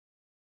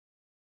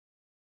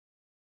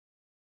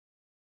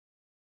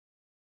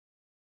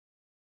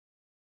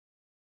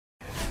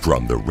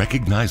From the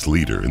recognized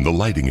leader in the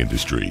lighting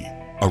industry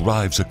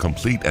arrives a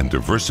complete and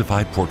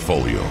diversified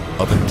portfolio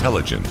of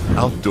intelligent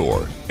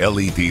outdoor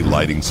LED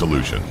lighting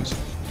solutions.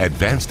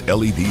 Advanced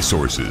LED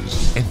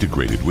sources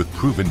integrated with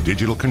proven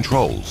digital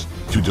controls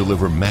to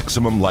deliver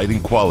maximum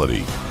lighting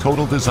quality,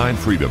 total design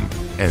freedom,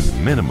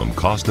 and minimum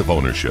cost of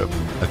ownership.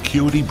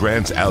 ACUITY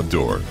Brands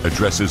Outdoor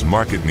addresses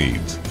market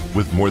needs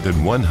with more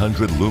than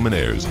 100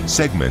 luminaires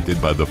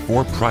segmented by the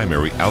 4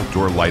 primary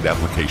outdoor light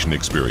application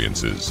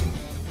experiences.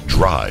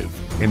 Drive,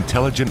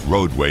 intelligent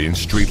roadway and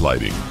street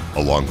lighting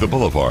along the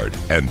boulevard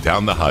and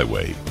down the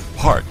highway.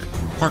 Park,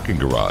 parking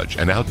garage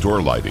and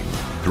outdoor lighting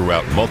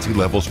throughout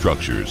multi-level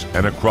structures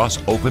and across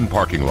open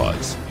parking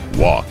lots.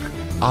 Walk,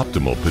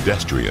 optimal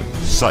pedestrian,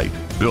 sight,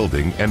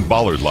 building and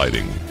bollard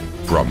lighting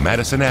from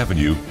Madison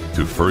Avenue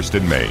to 1st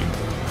and Main.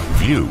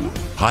 View,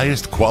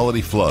 highest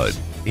quality flood,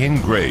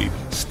 in-grade,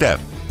 step,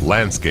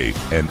 landscape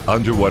and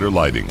underwater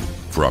lighting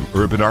from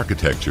urban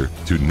architecture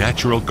to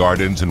natural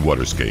gardens and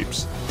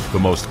waterscapes. The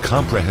most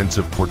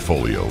comprehensive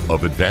portfolio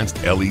of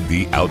advanced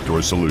LED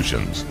outdoor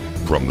solutions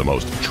from the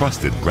most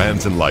trusted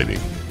brands in lighting,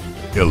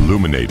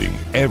 illuminating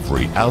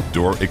every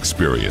outdoor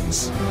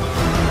experience.